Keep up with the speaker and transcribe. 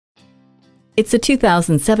It's a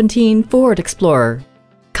 2017 Ford Explorer.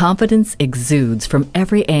 Confidence exudes from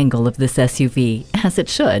every angle of this SUV, as it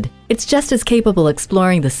should. It's just as capable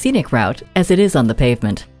exploring the scenic route as it is on the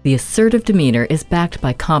pavement. The assertive demeanor is backed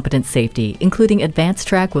by competent safety, including advanced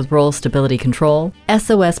track with roll stability control,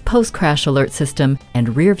 SOS post-crash alert system,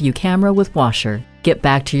 and rear-view camera with washer. Get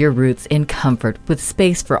back to your roots in comfort with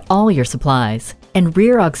space for all your supplies, and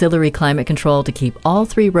rear auxiliary climate control to keep all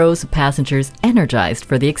 3 rows of passengers energized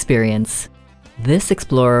for the experience. This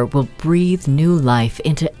Explorer will breathe new life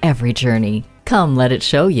into every journey. Come let it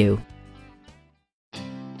show you.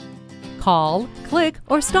 Call, click,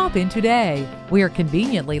 or stop in today. We are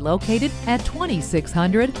conveniently located at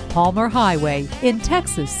 2600 Palmer Highway in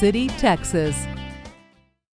Texas City, Texas.